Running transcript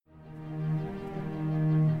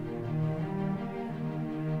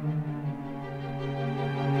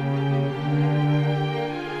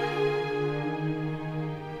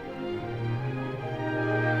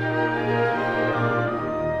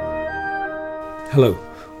Hello,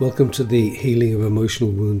 welcome to the Healing of Emotional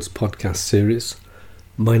Wounds podcast series.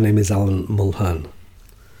 My name is Alan Mulhern.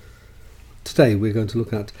 Today we're going to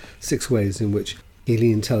look at 6 ways in which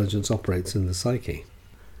healing intelligence operates in the psyche.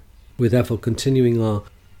 We're therefore continuing our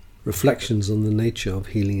reflections on the nature of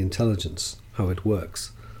healing intelligence, how it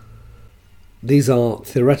works. These are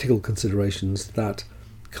theoretical considerations that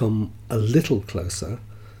come a little closer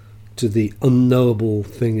to the unknowable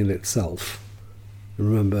thing in itself.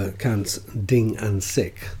 Remember Kant's Ding and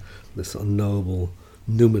Sick, this unknowable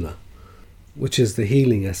noumena, which is the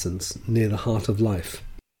healing essence near the heart of life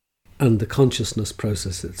and the consciousness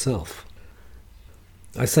process itself.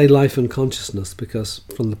 I say life and consciousness because,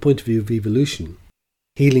 from the point of view of evolution,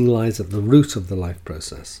 healing lies at the root of the life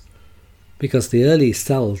process, because the early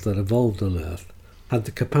cells that evolved on Earth had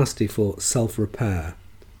the capacity for self-repair.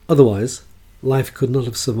 Otherwise, life could not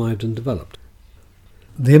have survived and developed.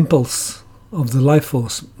 The impulse of the life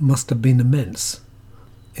force must have been immense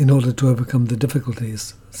in order to overcome the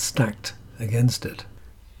difficulties stacked against it.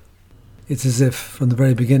 It's as if, from the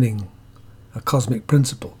very beginning, a cosmic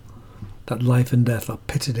principle that life and death are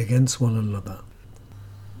pitted against one another.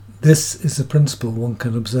 This is a principle one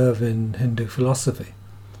can observe in Hindu philosophy,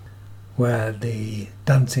 where the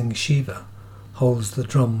dancing Shiva holds the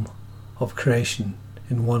drum of creation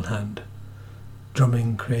in one hand,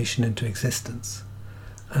 drumming creation into existence,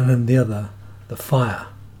 and in the other, the fire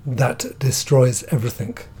that destroys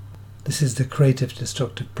everything. This is the creative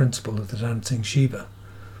destructive principle of the dancing Shiva,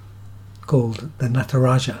 called the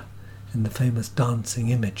Nataraja in the famous dancing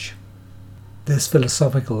image. This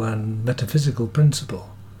philosophical and metaphysical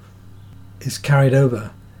principle is carried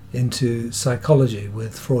over into psychology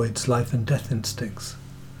with Freud's life and death instincts,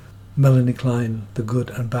 Melanie Klein, the good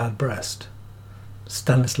and bad breast,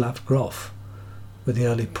 Stanislav Grof, with the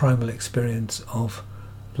early primal experience of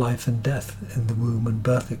life and death in the womb and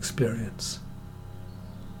birth experience.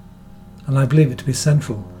 And I believe it to be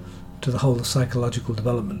central to the whole of psychological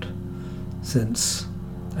development, since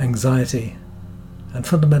anxiety, and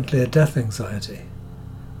fundamentally a death anxiety,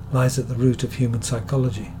 lies at the root of human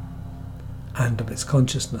psychology and of its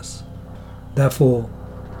consciousness. Therefore,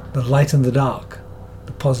 the light and the dark,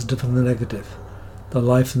 the positive and the negative, the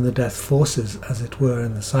life and the death forces, as it were,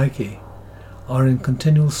 in the psyche, are in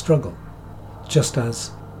continual struggle, just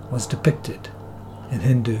as was depicted in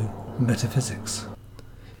Hindu metaphysics.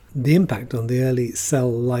 The impact on the early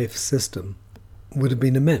cell life system would have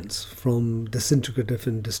been immense, from disintegrative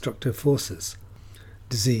and destructive forces,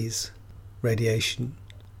 disease, radiation,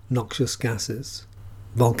 noxious gases,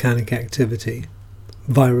 volcanic activity,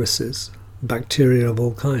 viruses, bacteria of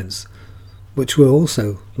all kinds, which were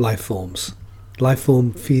also life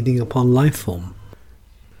form feeding upon life form.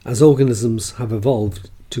 As organisms have evolved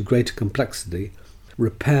to greater complexity,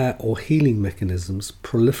 repair or healing mechanisms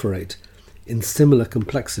proliferate in similar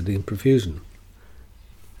complexity and profusion.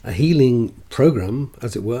 A healing program,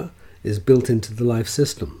 as it were, is built into the life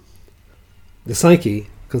system. The psyche,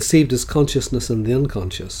 conceived as consciousness and the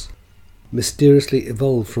unconscious, mysteriously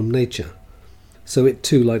evolved from nature, so it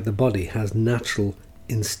too, like the body, has natural,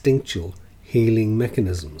 instinctual healing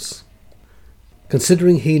mechanisms.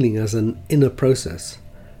 Considering healing as an inner process,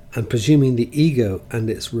 and presuming the ego and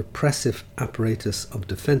its repressive apparatus of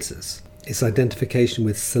defences, its identification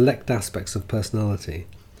with select aspects of personality,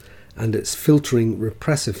 and its filtering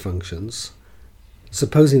repressive functions,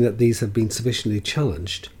 supposing that these have been sufficiently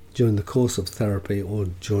challenged during the course of therapy or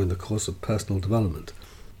during the course of personal development,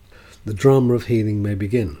 the drama of healing may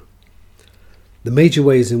begin. The major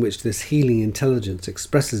ways in which this healing intelligence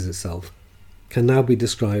expresses itself can now be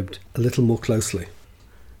described a little more closely.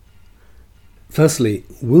 Firstly,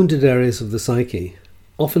 wounded areas of the psyche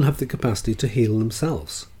often have the capacity to heal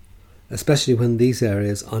themselves, especially when these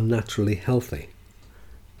areas are naturally healthy.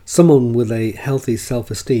 Someone with a healthy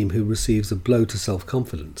self-esteem who receives a blow to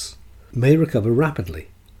self-confidence may recover rapidly.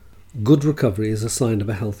 Good recovery is a sign of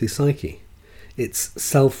a healthy psyche. Its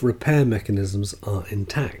self-repair mechanisms are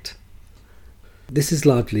intact. This is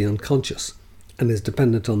largely unconscious and is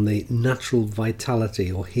dependent on the natural vitality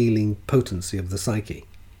or healing potency of the psyche.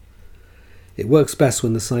 It works best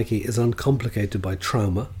when the psyche is uncomplicated by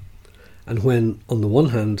trauma, and when, on the one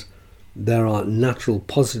hand, there are natural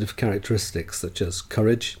positive characteristics such as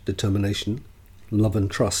courage, determination, love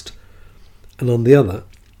and trust, and on the other,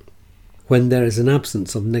 when there is an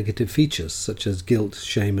absence of negative features such as guilt,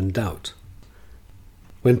 shame and doubt.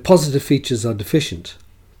 When positive features are deficient,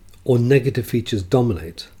 or negative features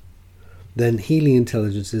dominate, then healing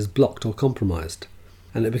intelligence is blocked or compromised,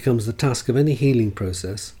 and it becomes the task of any healing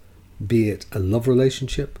process, be it a love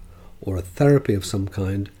relationship or a therapy of some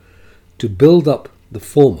kind, to build up the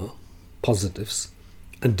former, positives,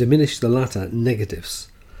 and diminish the latter negatives,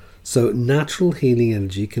 so natural healing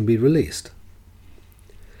energy can be released.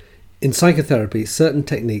 In psychotherapy, certain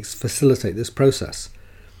techniques facilitate this process,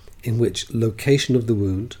 in which location of the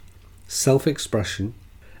wound, self-expression,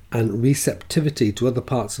 and receptivity to other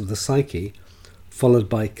parts of the psyche, followed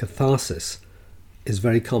by catharsis, is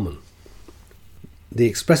very common. The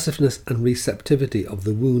expressiveness and receptivity of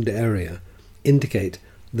the wound area indicate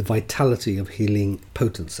the vitality of healing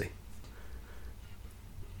potency.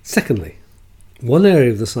 Secondly, one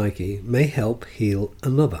area of the psyche may help heal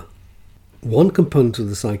another. One component of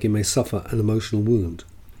the psyche may suffer an emotional wound,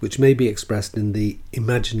 which may be expressed in the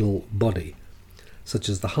imaginal body, such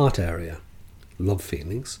as the heart area, love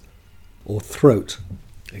feelings, or throat,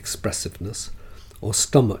 expressiveness, or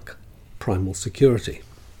stomach, primal security.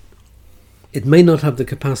 It may not have the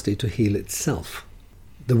capacity to heal itself,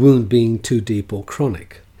 the wound being too deep or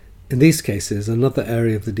chronic. In these cases, another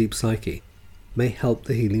area of the deep psyche may help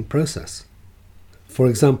the healing process. For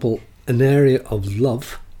example, an area of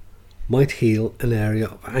love might heal an area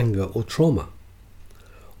of anger or trauma,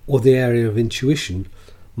 or the area of intuition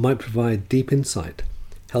might provide deep insight,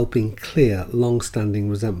 helping clear long-standing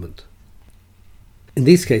resentment. In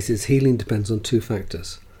these cases, healing depends on two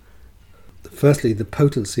factors. Firstly, the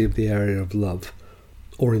potency of the area of love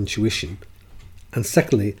or intuition, and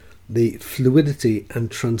secondly, the fluidity and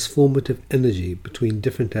transformative energy between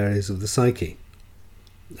different areas of the psyche.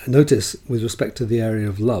 Notice, with respect to the area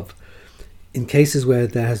of love, in cases where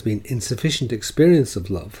there has been insufficient experience of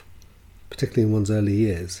love, particularly in one's early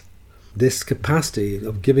years, this capacity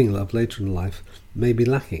of giving love later in life may be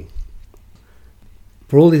lacking.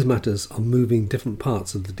 For all these matters of moving different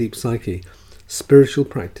parts of the deep psyche, spiritual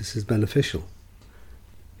practice is beneficial.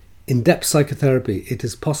 In depth psychotherapy, it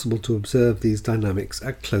is possible to observe these dynamics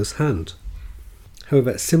at close hand.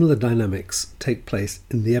 However, similar dynamics take place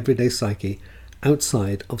in the everyday psyche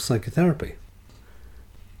outside of psychotherapy.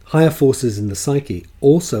 Higher forces in the psyche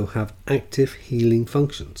also have active healing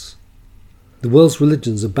functions. The world's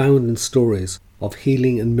religions abound in stories of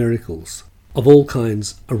healing and miracles of all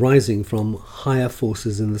kinds arising from higher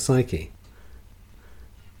forces in the psyche.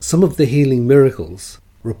 Some of the healing miracles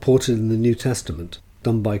reported in the New Testament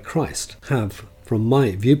done by Christ have, from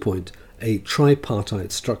my viewpoint, a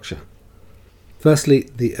tripartite structure. Firstly,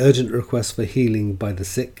 the urgent request for healing by the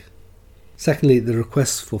sick. Secondly, the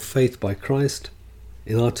request for faith by Christ,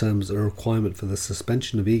 in our terms a requirement for the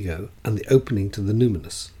suspension of ego and the opening to the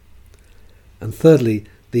numinous. And thirdly,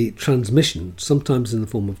 the transmission, sometimes in the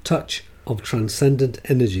form of touch, of transcendent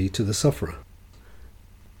energy to the sufferer.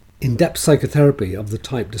 In depth psychotherapy of the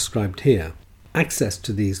type described here, access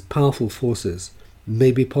to these powerful forces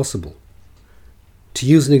may be possible. To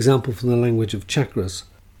use an example from the language of chakras,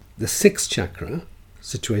 the sixth chakra,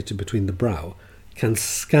 situated between the brow, can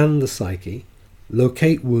scan the psyche,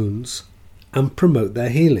 locate wounds, and promote their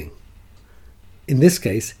healing. In this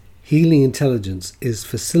case, healing intelligence is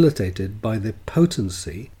facilitated by the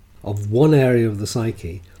potency of one area of the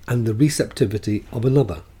psyche and the receptivity of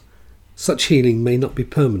another. Such healing may not be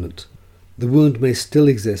permanent. The wound may still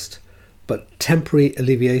exist, but temporary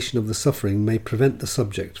alleviation of the suffering may prevent the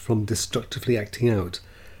subject from destructively acting out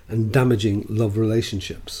and damaging love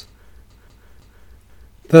relationships.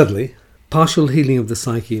 Thirdly, partial healing of the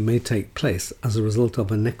psyche may take place as a result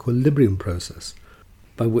of an equilibrium process,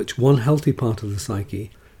 by which one healthy part of the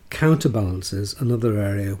psyche counterbalances another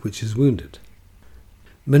area which is wounded.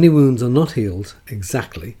 Many wounds are not healed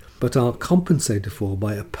exactly, but are compensated for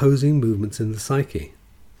by opposing movements in the psyche,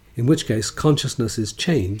 in which case consciousness is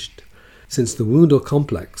changed, since the wound or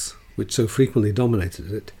complex, which so frequently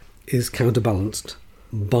dominated it, is counterbalanced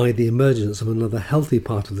by the emergence of another healthy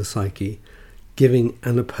part of the psyche, giving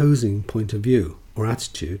an opposing point of view, or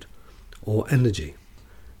attitude, or energy.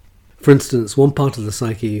 For instance, one part of the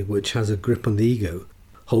psyche which has a grip on the ego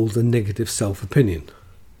holds a negative self-opinion.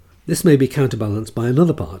 This may be counterbalanced by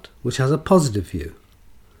another part which has a positive view.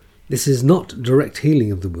 This is not direct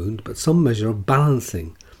healing of the wound, but some measure of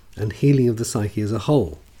balancing and healing of the psyche as a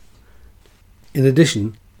whole. In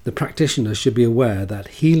addition, the practitioner should be aware that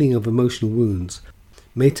healing of emotional wounds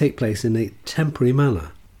may take place in a temporary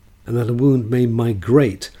manner, and that a wound may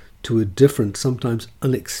migrate to a different, sometimes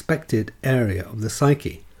unexpected area of the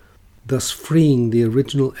psyche, thus freeing the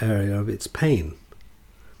original area of its pain.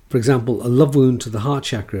 For example, a love wound to the heart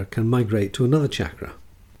chakra can migrate to another chakra.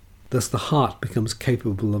 Thus the heart becomes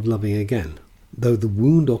capable of loving again, though the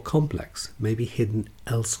wound or complex may be hidden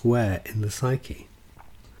elsewhere in the psyche.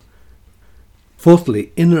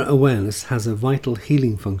 Fourthly, inner awareness has a vital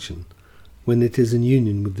healing function when it is in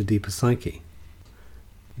union with the deeper psyche.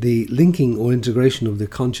 The linking or integration of the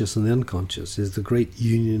conscious and the unconscious is the great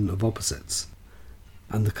union of opposites.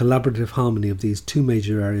 and the collaborative harmony of these two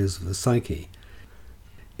major areas of the psyche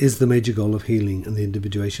is the major goal of healing and the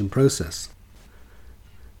individuation process.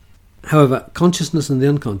 However, consciousness and the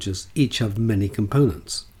unconscious each have many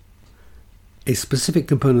components. A specific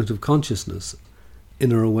component of consciousness,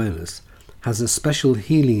 inner awareness, has a special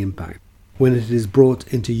healing impact when it is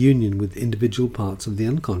brought into union with individual parts of the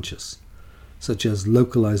unconscious, such as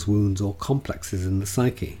localized wounds or complexes in the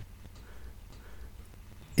psyche.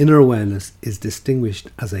 Inner awareness is distinguished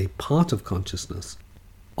as a part of consciousness,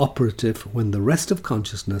 operative when the rest of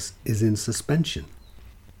consciousness is in suspension.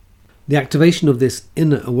 The activation of this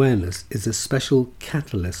inner awareness is a special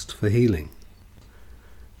catalyst for healing.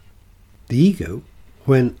 The ego,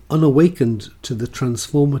 when unawakened to the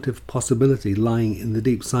transformative possibility lying in the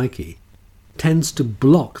deep psyche, tends to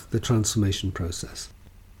block the transformation process,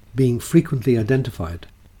 being frequently identified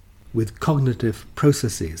with cognitive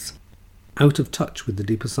processes out of touch with the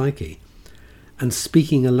deeper psyche and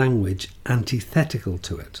speaking a language antithetical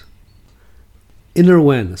to it. Inner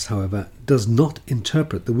awareness, however, does not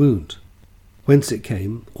interpret the wound, whence it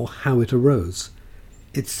came or how it arose.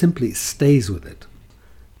 It simply stays with it.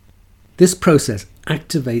 This process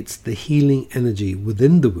activates the healing energy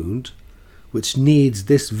within the wound, which needs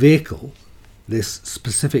this vehicle, this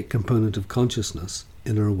specific component of consciousness,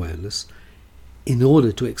 inner awareness, in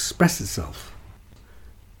order to express itself.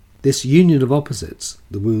 This union of opposites,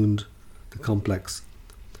 the wound, the complex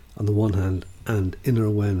on the one hand, and inner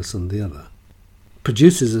awareness on the other,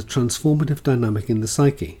 produces a transformative dynamic in the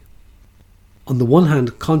psyche. On the one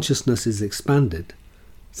hand, consciousness is expanded,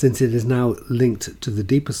 since it is now linked to the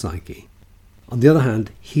deeper psyche. On the other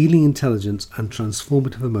hand, healing intelligence and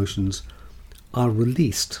transformative emotions are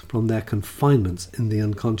released from their confinements in the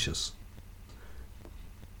unconscious.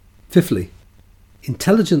 Fifthly,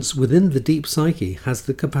 intelligence within the deep psyche has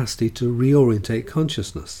the capacity to reorientate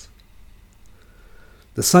consciousness.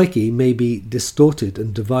 The psyche may be distorted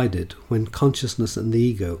and divided when consciousness and the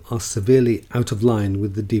ego are severely out of line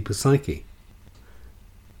with the deeper psyche.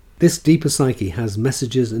 This deeper psyche has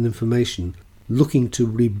messages and information looking to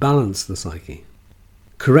rebalance the psyche,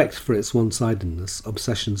 correct for its one-sidedness,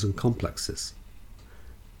 obsessions and complexes.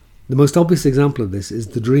 The most obvious example of this is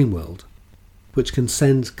the dream world, which can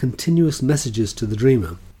send continuous messages to the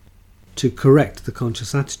dreamer to correct the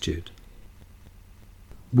conscious attitude.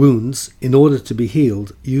 Wounds, in order to be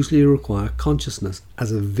healed, usually require consciousness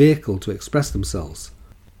as a vehicle to express themselves,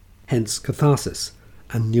 hence catharsis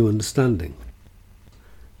and new understanding.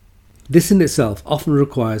 This in itself often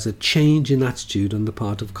requires a change in attitude on the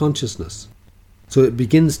part of consciousness, so it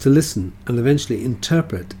begins to listen and eventually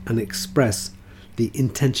interpret and express the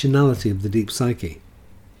intentionality of the deep psyche.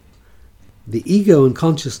 The ego and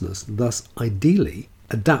consciousness thus ideally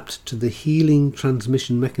adapt to the healing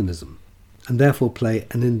transmission mechanism and therefore play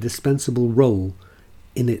an indispensable role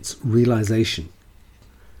in its realization.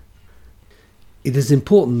 It is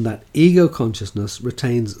important that ego consciousness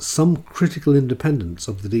retains some critical independence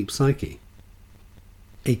of the deep psyche.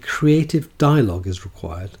 A creative dialogue is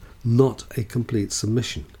required, not a complete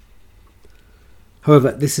submission.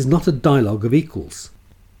 However, this is not a dialogue of equals,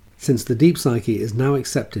 since the deep psyche is now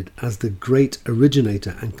accepted as the great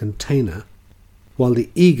originator and container, while the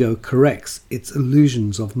ego corrects its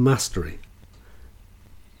illusions of mastery.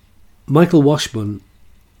 Michael Washburn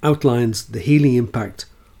outlines the healing impact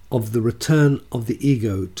of the return of the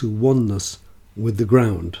ego to oneness with the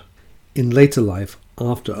ground in later life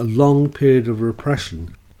after a long period of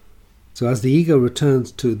repression. So as the ego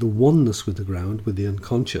returns to the oneness with the ground, with the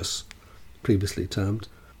unconscious, previously termed,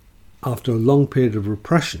 after a long period of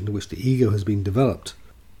repression in which the ego has been developed,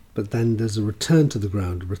 but then there's a return to the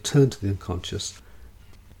ground, a return to the unconscious,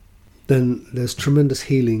 then there's tremendous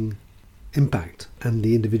healing impact and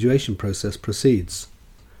the individuation process proceeds.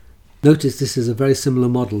 Notice this is a very similar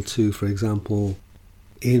model to, for example,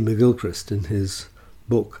 Ian McGilchrist in his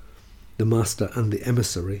book The Master and the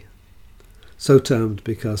Emissary, so termed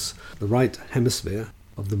because the right hemisphere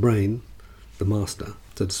of the brain, the master,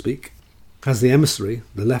 so to speak, has the emissary,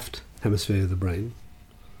 the left hemisphere of the brain,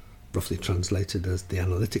 roughly translated as the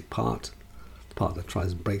analytic part, the part that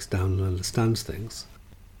tries and breaks down and understands things.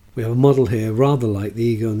 We have a model here rather like the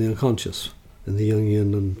ego and the unconscious in the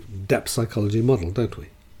Jungian and depth psychology model, don't we?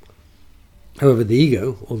 However, the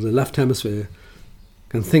ego, or the left hemisphere,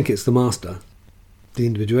 can think it's the master. The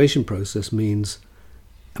individuation process means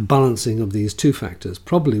a balancing of these two factors,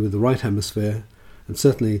 probably with the right hemisphere, and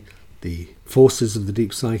certainly the forces of the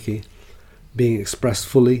deep psyche being expressed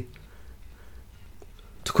fully.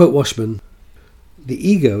 To quote Washburn, the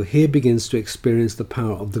ego here begins to experience the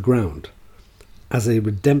power of the ground as a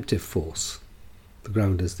redemptive force. The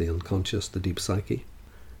ground is the unconscious, the deep psyche.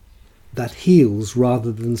 that heals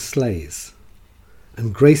rather than slays,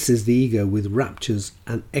 and graces the ego with raptures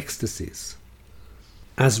and ecstasies.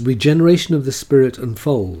 As regeneration of the spirit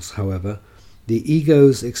unfolds, however, the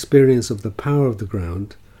ego's experience of the power of the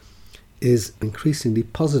ground is increasingly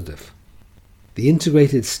positive. The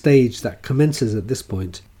integrated stage that commences at this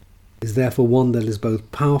point is therefore one that is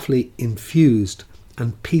both powerfully infused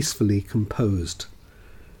and peacefully composed.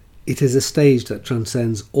 It is a stage that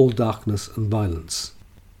transcends all darkness and violence.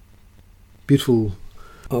 Beautiful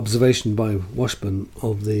observation by Washburn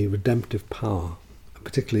of the redemptive power,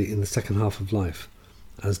 particularly in the second half of life,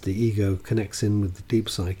 as the ego connects in with the deep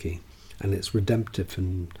psyche and its redemptive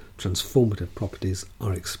and transformative properties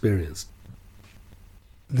are experienced.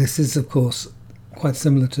 This is, of course, quite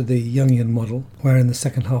similar to the Jungian model, where in the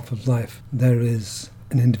second half of life there is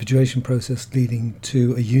an individuation process leading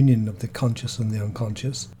to a union of the conscious and the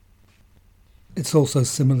unconscious. It's also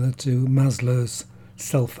similar to Maslow's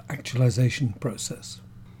self-actualization process.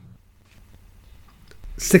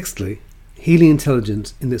 Sixthly, healing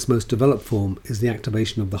intelligence in its most developed form is the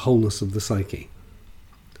activation of the wholeness of the psyche.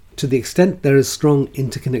 To the extent there is strong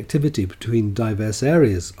interconnectivity between diverse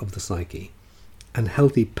areas of the psyche and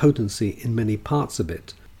healthy potency in many parts of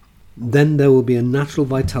it, then there will be a natural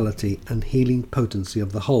vitality and healing potency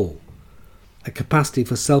of the whole, a capacity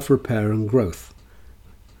for self-repair and growth.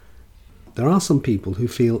 There are some people who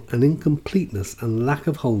feel an incompleteness and lack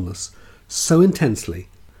of wholeness so intensely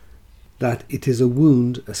that it is a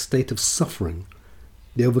wound, a state of suffering,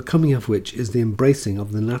 the overcoming of which is the embracing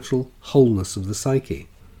of the natural wholeness of the psyche.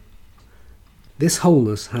 This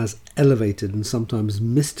wholeness has elevated and sometimes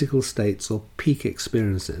mystical states or peak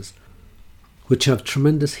experiences, which have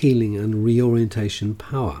tremendous healing and reorientation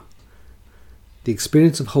power. The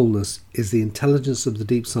experience of wholeness is the intelligence of the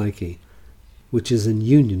deep psyche, which is in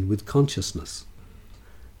union with consciousness.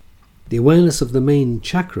 The awareness of the main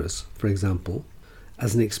chakras, for example,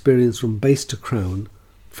 as an experience from base to crown,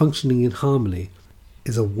 functioning in harmony,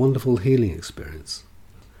 is a wonderful healing experience.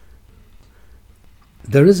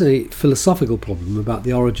 There is a philosophical problem about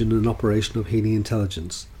the origin and operation of healing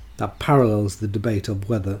intelligence that parallels the debate of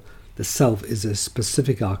whether the self is a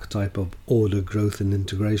specific archetype of order, growth and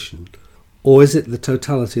integration, or is it the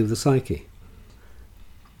totality of the psyche?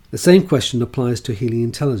 The same question applies to healing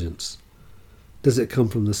intelligence. Does it come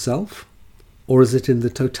from the self, or is it in the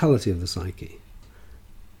totality of the psyche?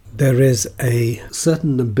 There is a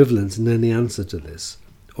certain ambivalence in any answer to this,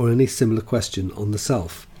 or any similar question on the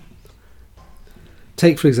self.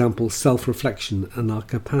 Take, for example, self-reflection and our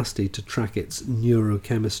capacity to track its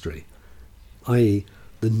neurochemistry, i.e.,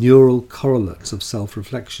 the neural correlates of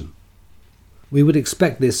self-reflection. We would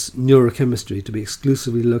expect this neurochemistry to be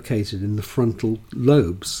exclusively located in the frontal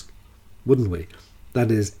lobes, wouldn't we? That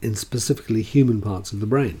is, in specifically human parts of the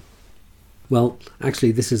brain. Well,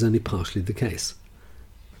 actually, this is only partially the case.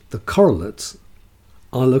 The correlates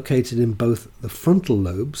are located in both the frontal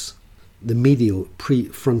lobes, the medial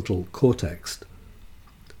prefrontal cortex,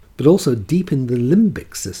 but also deep in the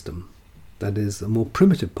limbic system, that is, a more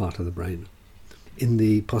primitive part of the brain, in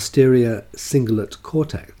the posterior cingulate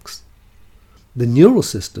cortex. The neural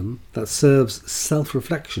system that serves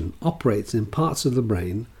self-reflection operates in parts of the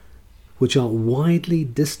brain which are widely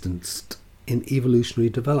distanced in evolutionary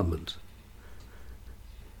development.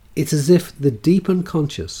 It's as if the deep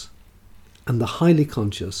unconscious and the highly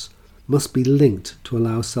conscious must be linked to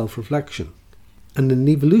allow self-reflection. And in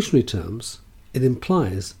evolutionary terms, it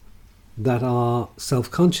implies that our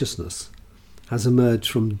self-consciousness has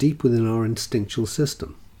emerged from deep within our instinctual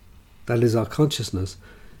system. That is, our consciousness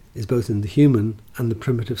is both in the human and the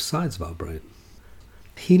primitive sides of our brain.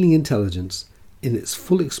 Healing intelligence in its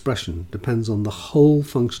full expression depends on the whole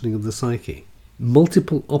functioning of the psyche,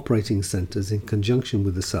 multiple operating centres in conjunction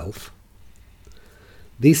with the self.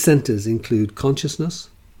 These centres include consciousness,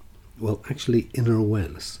 inner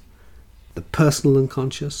awareness, the personal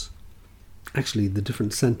unconscious, the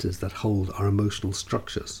different centres that hold our emotional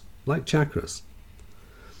structures, like chakras,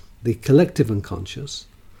 the collective unconscious,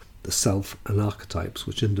 the self and archetypes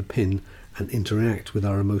which underpin and interact with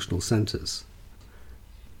our emotional centres.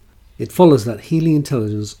 It follows that healing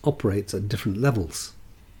intelligence operates at different levels.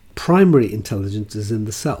 Primary intelligence is in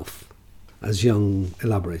the self, as Jung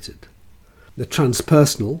elaborated. The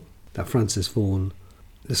transpersonal, that Francis Vaughan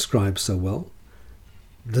describes so well.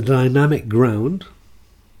 The dynamic ground,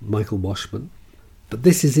 Michael Washburn. But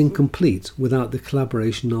this is incomplete without the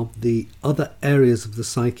collaboration of the other areas of the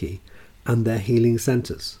psyche and their healing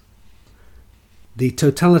centres. The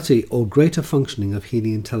totality or greater functioning of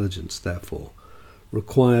healing intelligence, therefore,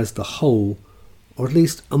 requires the whole, or at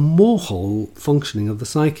least a more whole, functioning of the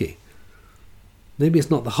psyche. Maybe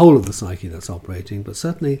it's not the whole of the psyche that's operating, but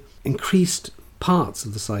certainly increased parts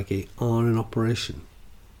of the psyche are in operation,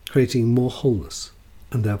 creating more wholeness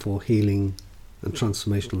and therefore healing and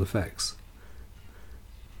transformational effects.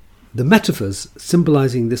 The metaphors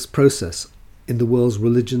symbolizing this process in the world's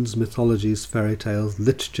religions, mythologies, fairy tales,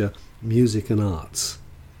 literature, music and arts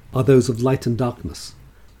are those of light and darkness.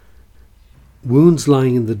 Wounds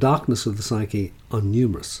lying in the darkness of the psyche are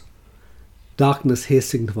numerous. Darkness here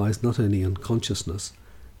signifies not only unconsciousness,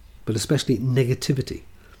 but especially negativity,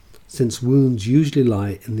 since wounds usually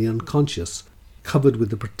lie in the unconscious, covered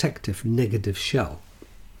with a protective negative shell.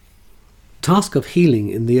 The task of healing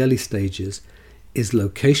in the early stages is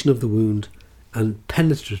location of the wound and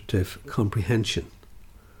penetrative comprehension.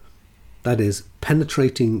 That is,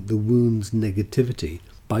 penetrating the wound's negativity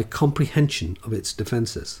by comprehension of its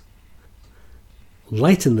defences.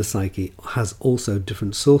 Light in the psyche has also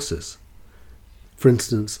different sources. For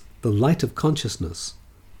instance, the light of consciousness,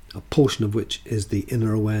 a portion of which is the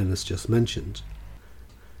inner awareness just mentioned.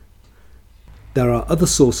 There are other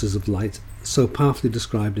sources of light so powerfully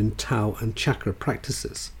described in Tao and chakra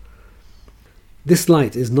practices. This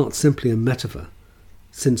light is not simply a metaphor,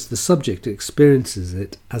 since the subject experiences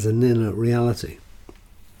it as an inner reality.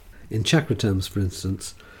 In chakra terms, for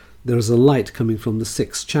instance, there is a light coming from the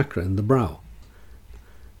sixth chakra in the brow.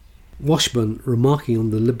 Washburn, remarking on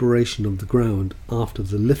the liberation of the ground after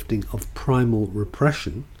the lifting of primal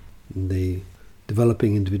repression in the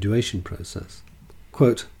developing individuation process,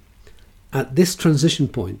 quote, "At this transition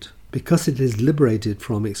point, because it is liberated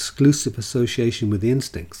from exclusive association with the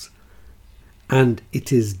instincts, and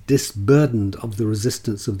it is disburdened of the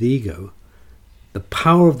resistance of the ego, the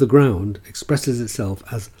power of the ground expresses itself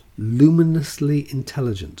as luminously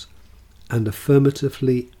intelligent and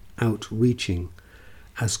affirmatively outreaching,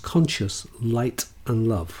 as conscious light and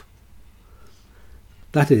love.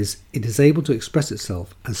 That is, it is able to express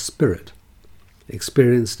itself as spirit,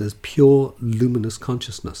 experienced as pure luminous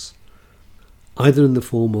consciousness, either in the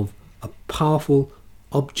form of a powerful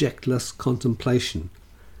objectless contemplation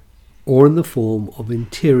or in the form of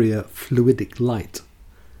interior fluidic light."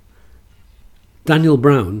 Daniel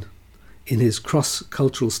Brown, in his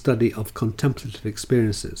cross-cultural study of contemplative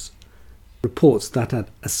experiences, reports that at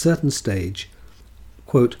a certain stage,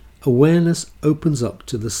 quote, "awareness opens up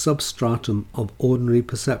to the substratum of ordinary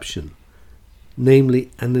perception, namely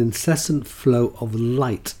an incessant flow of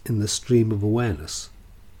light in the stream of awareness,"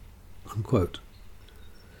 unquote.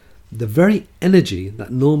 The very energy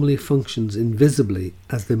that normally functions invisibly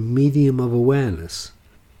as the medium of awareness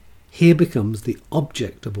here becomes the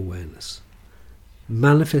object of awareness,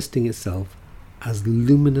 manifesting itself as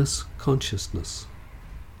luminous consciousness.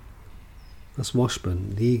 That's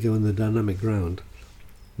Washburn, The Ego and the Dynamic Ground,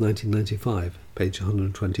 1995, page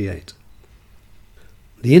 128.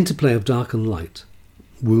 The interplay of dark and light,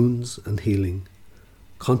 wounds and healing,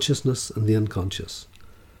 consciousness and the unconscious,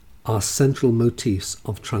 are central motifs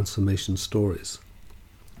of transformation stories.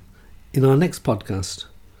 In our next podcast,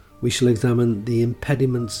 we shall examine the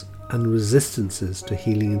impediments and resistances to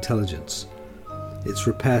healing intelligence, its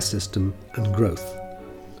repair system and growth,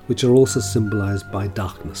 which are also symbolized by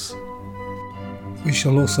darkness. We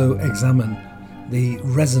shall also examine the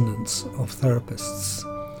resonance of therapists,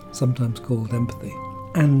 sometimes called empathy,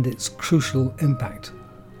 and its crucial impact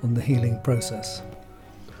on the healing process.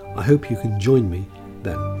 I hope you can join me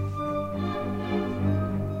then.